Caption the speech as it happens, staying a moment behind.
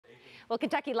Well,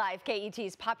 Kentucky Live,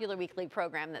 KET's popular weekly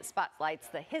program that spotlights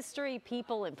the history,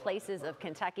 people, and places of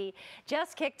Kentucky,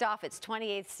 just kicked off its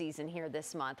 28th season here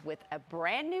this month with a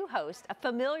brand new host, a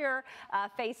familiar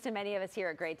face to many of us here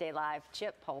at Great Day Live,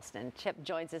 Chip Polston. Chip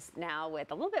joins us now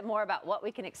with a little bit more about what we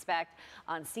can expect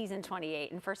on season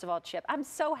 28. And first of all, Chip, I'm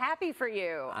so happy for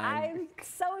you. I'm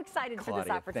so excited Claudia, for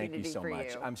this opportunity thank you so for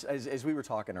much. you. As we were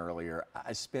talking earlier,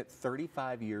 I spent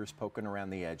 35 years poking around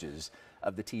the edges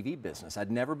of the TV business.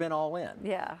 I'd never been all in.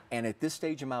 Yeah. And at this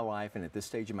stage of my life and at this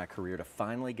stage of my career, to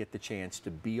finally get the chance to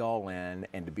be all in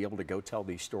and to be able to go tell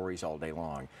these stories all day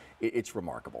long, it's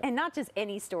remarkable. And not just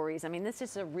any stories. I mean, this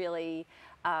is a really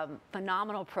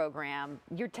phenomenal program.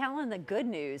 You're telling the good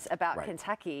news about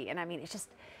Kentucky. And I mean,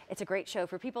 it's a great show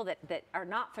for people that are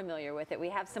not familiar with it. We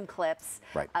have some clips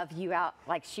of you out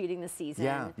like shooting the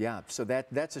season. Yeah. So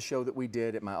that's a show that we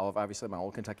did at obviously my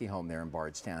old Kentucky home there in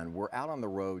Bardstown. We're out on the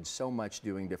road so much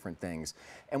doing different things.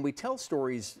 And we tell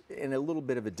stories in a little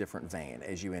bit of a different vein,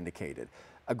 as you indicated.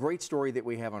 A great story that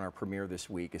we have on our premiere this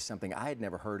week is something I had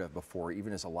never heard of before,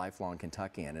 even as a lifelong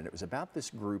Kentuckian, and it was about this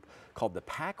group called the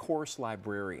Pack Horse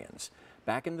Librarians.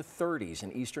 Back in the 30s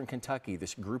in eastern Kentucky,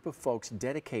 this group of folks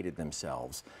dedicated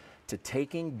themselves to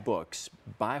taking books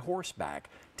by horseback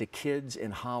to kids in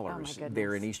hollers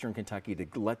there in eastern Kentucky to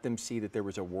let them see that there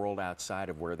was a world outside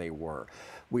of where they were.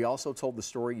 We also told the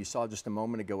story you saw just a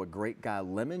moment ago, a great guy,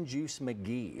 Lemon Juice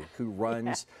McGee, who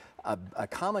runs a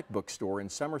comic book store in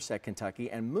Somerset, Kentucky,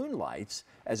 and moonlights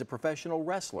as a professional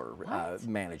wrestler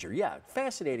manager. Yeah,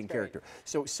 fascinating character.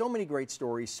 So many great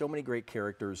stories, so many great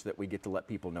characters that we get to let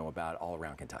people know about all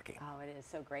around Kentucky. Oh, it is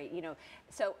so great. You know,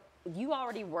 so you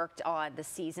already worked on the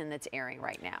season that's airing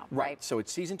right now, right? So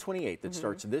it's season 28 that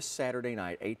starts this Saturday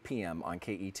night, 8 p.m. on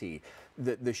KET.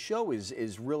 The show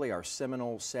is really our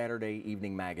seminal Saturday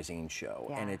evening magazine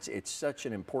show, and it's such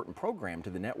an important program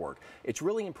to the network. It's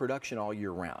really in production all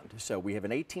year round. So we have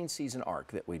an 18-season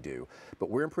arc that we do, but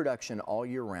we're in production all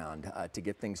year round to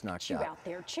get things knocked out. You out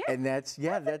there, Chip? And that's a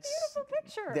beautiful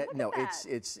picture.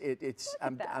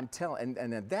 I'm telling,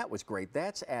 and that was great.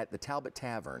 That's at the Talbot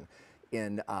Tavern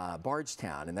in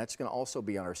Bardstown, and that's going to also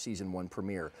be on our season 1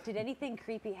 premiere. Did anything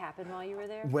creepy happen while you were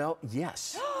there? Well,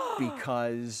 yes,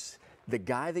 because the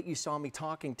guy that you saw me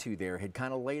talking to there had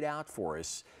kind of laid out for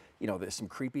us, you know, that some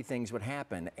creepy things would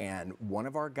happen, and one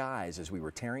of our guys, as we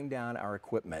were tearing down our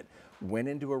equipment, went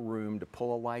into a room to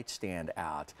pull a light stand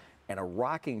out, and a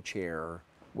rocking chair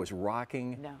was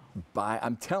rocking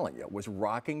I'm telling you, was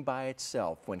rocking by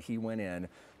itself when he went in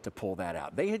to pull that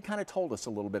out. They had kind of told us a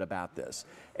little bit about this,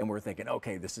 and we're thinking,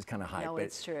 okay, this is kind of hype. No,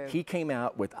 it's true. He came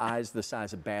out with eyes the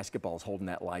size of basketballs holding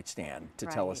that light stand to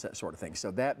tell us that sort of thing. So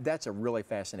that's a really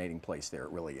fascinating place there. It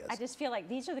really is. I just feel like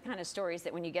these are the kind of stories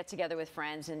that when you get together with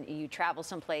friends and you travel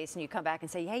someplace and you come back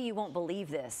and say, hey, you won't believe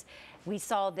this. We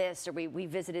saw this, or we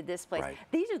visited this place.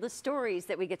 These are the stories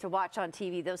that we get to watch on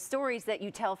TV, those stories that you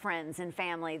tell friends and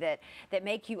family that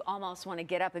make you almost want to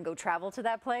get up and go travel to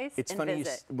that place. It's funny,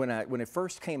 when it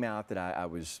first came out that I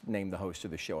was named the host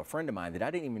of the show, a friend of mine that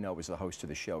I didn't even know was the host of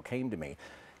the show came to me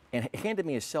and handed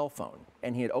me his cell phone,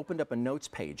 and he had opened up a notes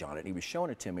page on it, and he was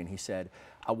showing it to me, and he said,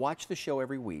 I watch the show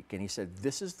every week, and he said,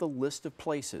 this is the list of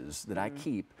places that I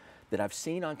keep that I've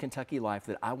seen on Kentucky Life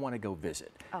that I want to go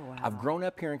visit. Oh, wow. I've grown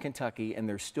up here in Kentucky, and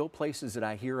there's still places that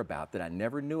I hear about that I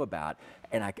never knew about,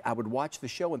 and I would watch the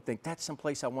show and think, that's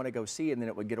someplace I want to go see, and then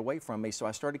it would get away from me, so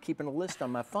I started keeping a list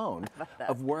on my phone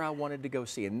of where I wanted to go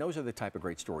see, and those are the type of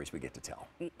great stories we get to tell.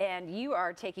 And you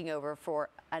are taking over for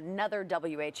another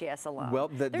WHAS alum. Well,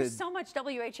 there's so much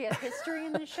WHAS history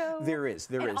in the show. There is.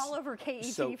 And all over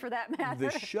KET for that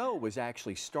matter. The show was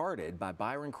actually started by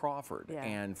Byron Crawford,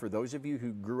 and for those of you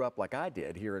who grew up like I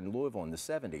did here in Louisville in the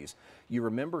 70s, you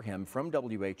remember him from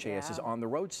WHAS's On the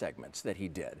Road segments that he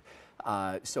did.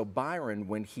 So Byron,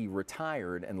 when he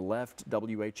retired and left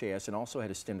WHAS and also had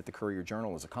a stint at the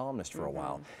Courier-Journal as a columnist for a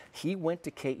while, he went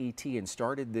to KET and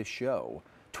started this show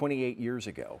 28 years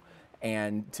ago.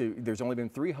 And there's only been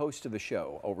 3 hosts of the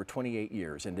show over 28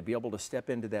 years, and to be able to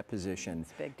step into that position, it's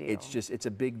a big deal. It's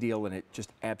a big deal, and it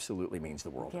just absolutely means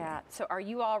the world to me. So are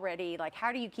you already, like,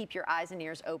 how do you keep your eyes and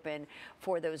ears open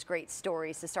for those great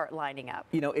stories to start lining up?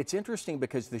 You know, it's interesting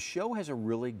because the show has a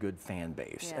really good fan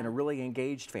base and a really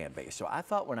engaged fan base. So I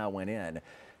thought when I went in,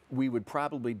 we would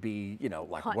probably be, you know,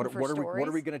 like, what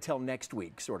are we going to tell next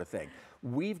week sort of thing.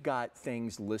 We've got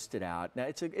things listed out. Now,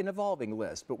 it's an evolving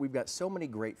list, but we've got so many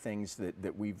great things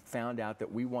that we've found out that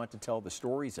we want to tell the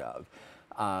stories of.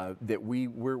 that we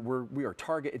are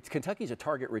target. Kentucky's a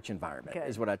target-rich environment, Good.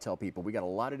 is what I tell people. We got a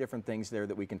lot of different things there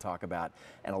that we can talk about,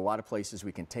 and a lot of places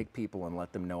we can take people and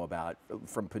let them know about,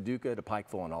 from Paducah to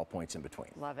Pikeville and all points in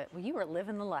between. Love it. Well, you are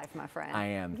living the life, my friend. I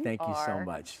am. Thank you so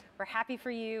much. We're happy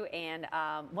for you, and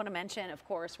want to mention, of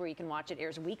course, where you can watch it.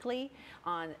 Airs weekly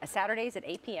on Saturdays at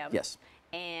 8 p.m. Yes.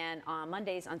 And on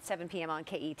Mondays on 7 p.m. on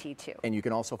KET2. And you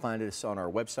can also find us on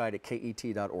our website at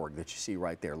ket.org that you see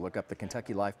right there. Look up the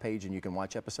Kentucky Life page and you can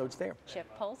watch episodes there. Chip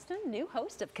Polston, new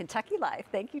host of Kentucky Life.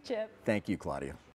 Thank you, Chip. Thank you, Claudia.